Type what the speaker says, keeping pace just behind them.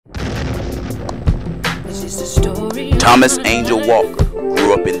Thomas Angel Walker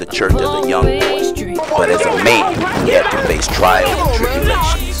grew up in the church as a young boy, but as a man, he had to face trials and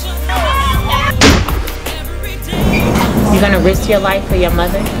tribulations. You're gonna risk your life for your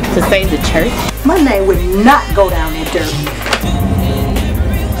mother to save the church? My name would not go down in dirt.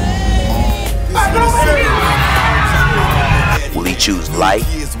 Will he choose life,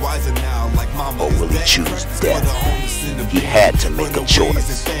 or will he choose death? He had to make a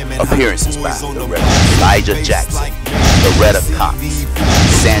choice. Appearances by the Reverend Elijah Jackson, Loretta Cox,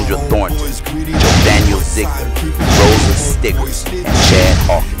 Sandra Thornton, Jovaniel Ziegler, Rosa Stiggers, and Chad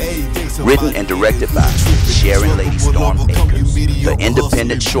Hawkins. Written and directed by Sharon, Ladee, Storem Akers. The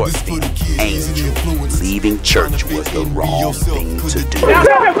independent short film, Angel, leaving church was the wrong thing to do.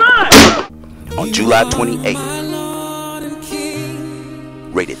 On July 28th,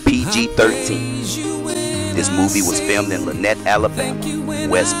 rated PG-13. This movie was filmed in LANETT, Alabama,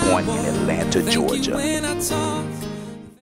 West Point, and Atlanta, Georgia.